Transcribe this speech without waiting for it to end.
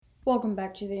Welcome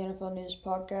back to the NFL News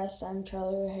Podcast. I'm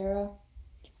Charlie O'Hara.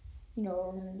 You know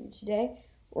what we're going to do today?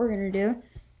 We're going to do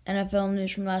NFL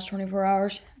news from the last 24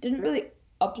 hours. I didn't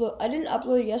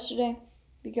upload yesterday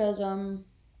because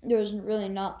there was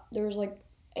like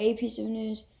a piece of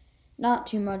news, not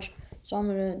too much. So I'm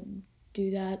going to do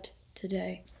that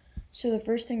today. So the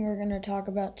first thing we're going to talk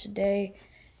about today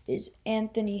is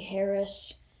Anthony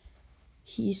Harris.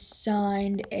 He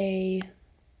signed a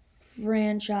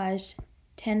franchise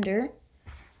tender.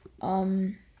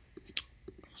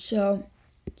 So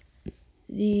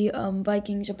the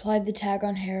Vikings applied the tag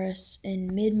on Harris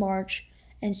in mid-March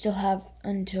and still have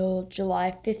until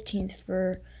July 15th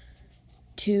for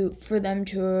them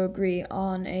to agree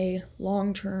on a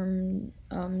long-term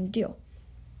deal.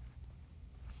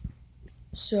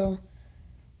 So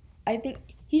I think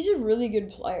he's a really good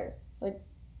player. Like,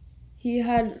 he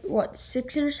had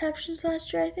 6 interceptions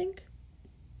last year, I think.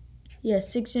 Yeah,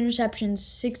 6 interceptions,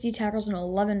 60 tackles, and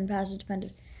 11 passes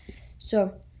defended.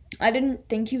 So I didn't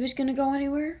think he was gonna go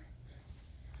anywhere.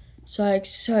 So I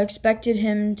expected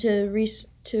him to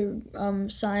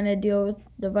sign a deal with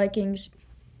the Vikings.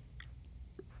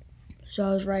 So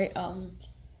I was right.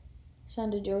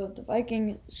 Signed a deal with the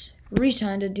Vikings.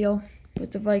 Re-signed a deal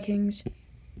with the Vikings.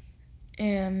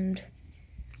 And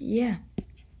yeah,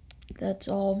 that's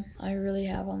all I really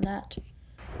have on that.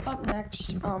 Up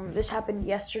next, this happened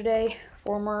yesterday.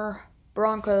 Former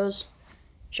Broncos,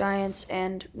 Giants,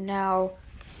 and now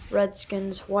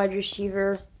Redskins wide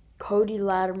receiver Cody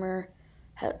Latimer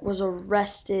was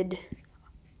arrested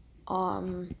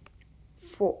on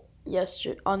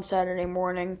Saturday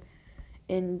morning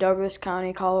in Douglas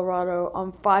County, Colorado,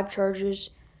 on 5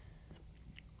 charges.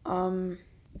 3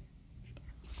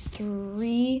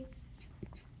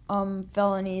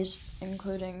 felonies,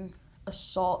 including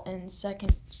assault and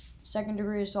second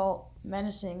degree assault,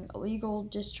 menacing, illegal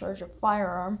discharge of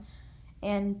firearm,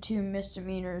 and 2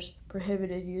 misdemeanors,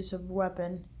 prohibited use of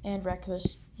weapon and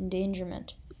reckless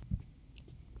endangerment.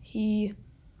 He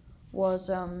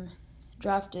was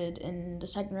drafted in the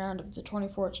second round of the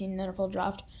 2014 NFL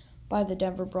Draft by the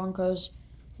Denver Broncos,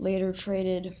 later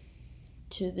traded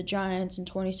to the Giants in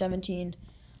 2017.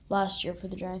 Last year for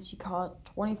the Giants, he caught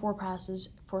 24 passes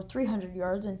for 300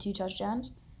 yards and 2 touchdowns,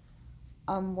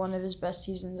 one of his best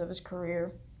seasons of his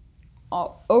career.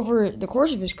 Over the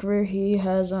course of his career, he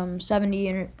has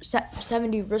 70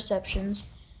 receptions,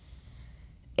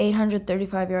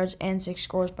 835 yards, and 6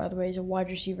 scores. By the way, he's a wide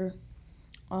receiver.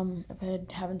 If I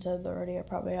haven't said it already, I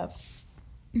probably have.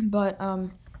 But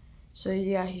so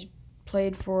yeah, he's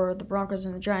played for the Broncos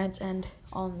and the Giants, and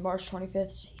on March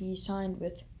 25th, he signed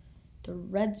with the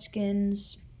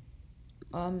Redskins.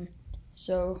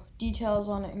 So details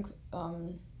on it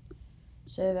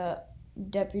say that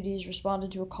deputies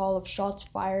responded to a call of shots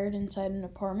fired inside an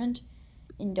apartment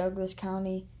in Douglas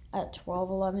County at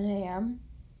 12:11 a.m.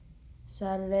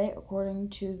 Saturday, according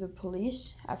to the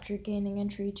police. After gaining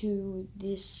entry to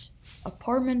this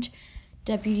apartment,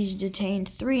 deputies detained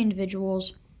 3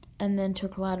 individuals and then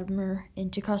took Latimer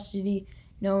into custody.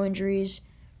 No injuries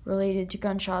related to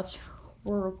gunshots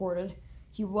were reported.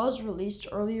 He was released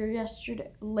later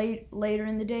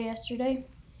in the day yesterday,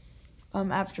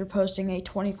 after posting a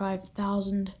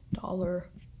 $25,000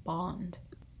 bond.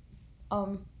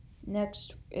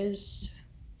 Next is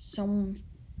some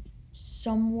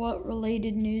somewhat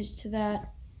related news to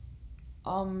that.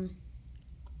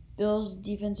 Bills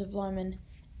defensive lineman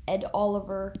Ed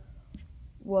Oliver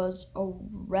was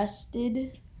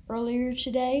arrested earlier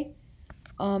today.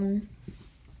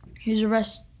 He was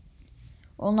arrested.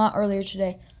 Well, not earlier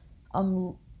today.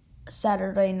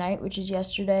 Saturday night, which is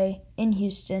yesterday, in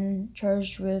Houston,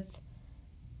 charged with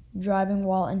driving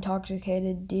while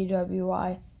intoxicated,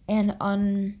 DWI, and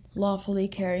unlawfully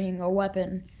carrying a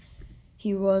weapon.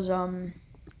 He was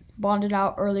bonded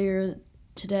out earlier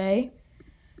today,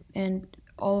 and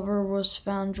Oliver was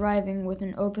found driving with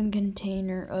an open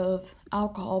container of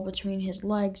alcohol between his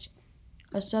legs.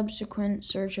 A subsequent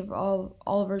search of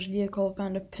Oliver's vehicle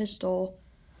found a pistol,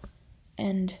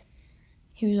 and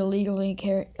he was illegally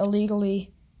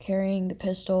carrying the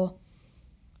pistol.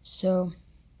 So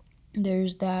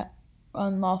there's that,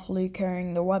 unlawfully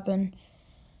carrying the weapon.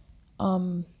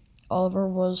 Oliver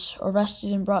was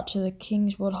arrested and brought to the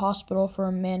Kingswood Hospital for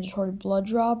a mandatory blood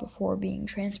draw before being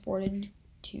transported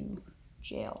to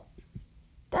jail.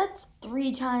 That's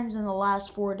 3 times in the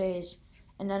last 4 days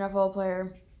an NFL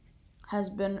player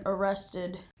has been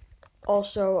arrested.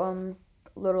 Also,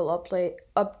 little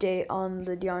update on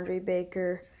the DeAndre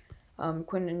Baker,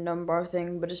 Quinton Dunbar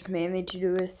thing, but it's mainly to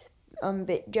do with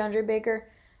DeAndre Baker.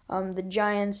 The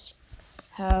Giants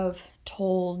have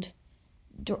told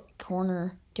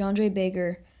corner DeAndre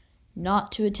Baker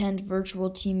not to attend virtual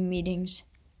team meetings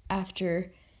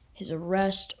after his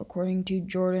arrest, according to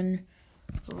Jordan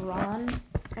Ron,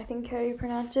 I think how you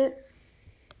pronounce it.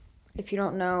 If you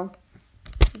don't know,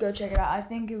 go check it out. I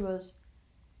think it was,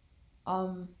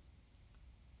 when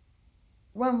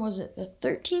was it? The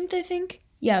 13th, I think?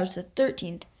 Yeah, it was the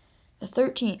 13th.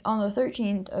 On the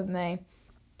 13th of May,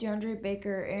 DeAndre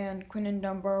Baker and Quinton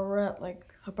Dunbar were at like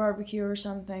a barbecue or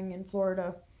something in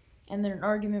Florida, and then an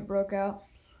argument broke out.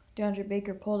 DeAndre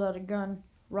Baker pulled out a gun,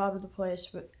 robbed the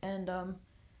place, and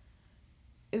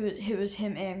it was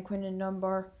him and Quinton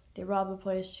Dunbar. They robbed the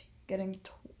place, getting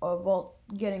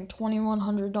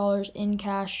 $2,100 in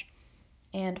cash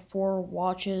and 4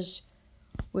 watches,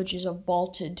 which is a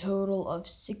vaulted total of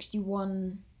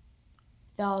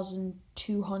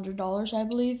 $61,200, I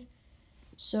believe.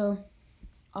 So,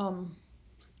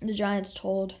 the Giants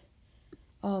told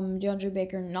DeAndre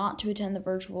Baker not to attend the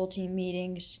virtual team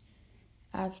meetings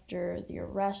after the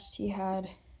arrest he had.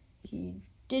 He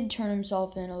did turn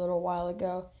himself in a little while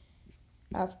ago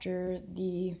after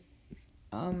the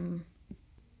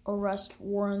arrest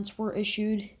warrants were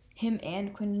issued. Him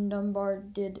and Quinton Dunbar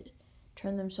did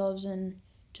turn themselves in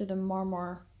to the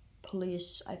Marmar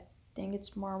police. I think it's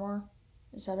Marmar.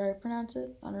 Is that how I pronounce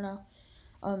it? I don't know.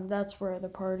 That's where the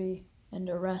party and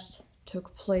arrest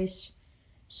took place.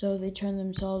 So they turned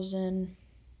themselves in,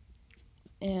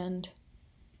 and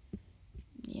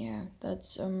yeah,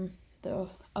 that's the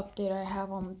update I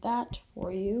have on that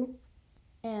for you.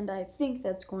 And I think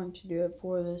that's going to do it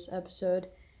for this episode.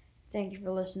 Thank you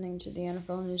for listening to the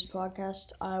NFL News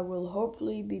Podcast. I will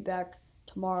hopefully be back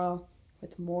tomorrow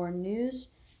with more news,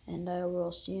 and I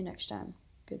will see you next time.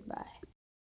 Goodbye.